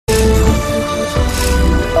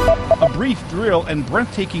brief thrill and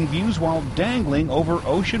breathtaking views while dangling over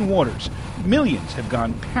ocean waters. Millions have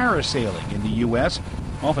gone parasailing in the U.S.,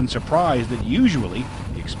 often surprised that usually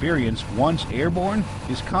the experience, once airborne,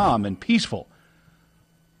 is calm and peaceful.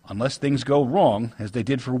 Unless things go wrong, as they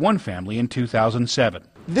did for one family in 2007.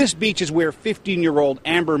 This beach is where 15-year-old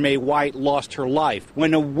Amber Mae White lost her life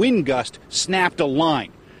when a wind gust snapped a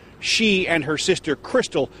line. She and her sister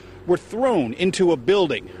Crystal were thrown into a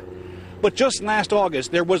building. But just last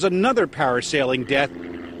August, there was another parasailing death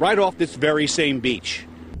right off this very same beach.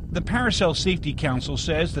 The Parasail Safety Council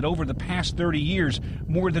says that over the past 30 years,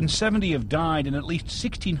 more than 70 have died and at least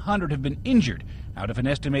 1,600 have been injured out of an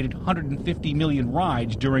estimated 150 million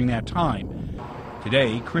rides during that time.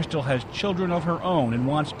 Today, Crystal has children of her own and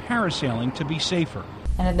wants parasailing to be safer.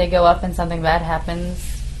 And if they go up and something bad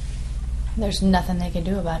happens, there's nothing they can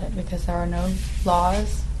do about it because there are no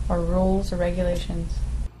laws or rules or regulations.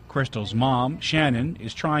 Crystal's mom, Shannon,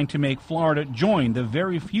 is trying to make Florida join the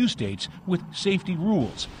very few states with safety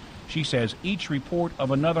rules. She says each report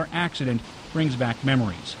of another accident brings back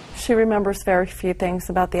memories. She remembers very few things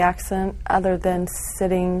about the accident other than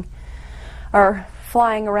sitting or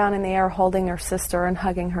flying around in the air holding her sister and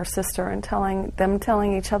hugging her sister and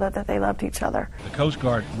telling each other that they loved each other. The Coast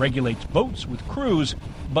Guard regulates boats with crews,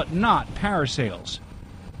 but not parasails.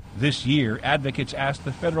 This year, advocates asked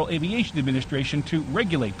the Federal Aviation Administration to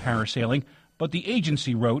regulate parasailing, but the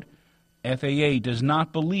agency wrote, FAA does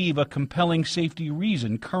not believe a compelling safety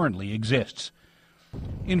reason currently exists.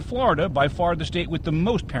 In Florida, by far the state with the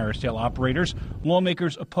most parasail operators,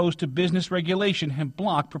 lawmakers opposed to business regulation have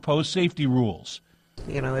blocked proposed safety rules.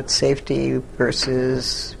 You know, it's safety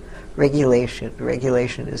versus regulation.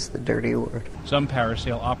 Regulation is the dirty word. Some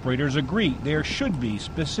parasail operators agree there should be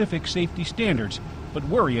specific safety standards, but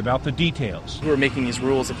worry about the details. Who are making these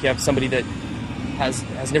rules? If you have somebody that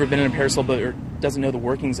has never been in a parasail boat or doesn't know the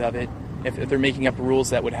workings of it, if they're making up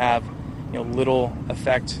rules that would have, little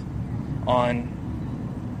effect on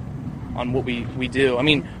what we do,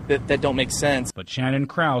 that don't make sense. But Shannon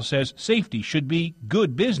Krause says safety should be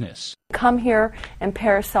good business. Come here and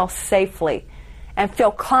parasail safely and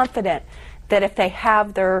feel confident that if they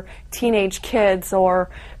have their teenage kids or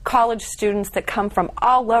college students that come from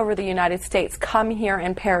all over the United States come here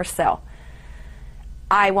and parasail,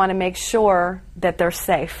 I want to make sure that they're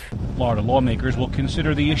safe. Florida lawmakers will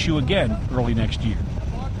consider the issue again early next year.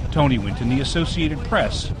 Tony Winton, The Associated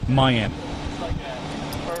Press, Miami.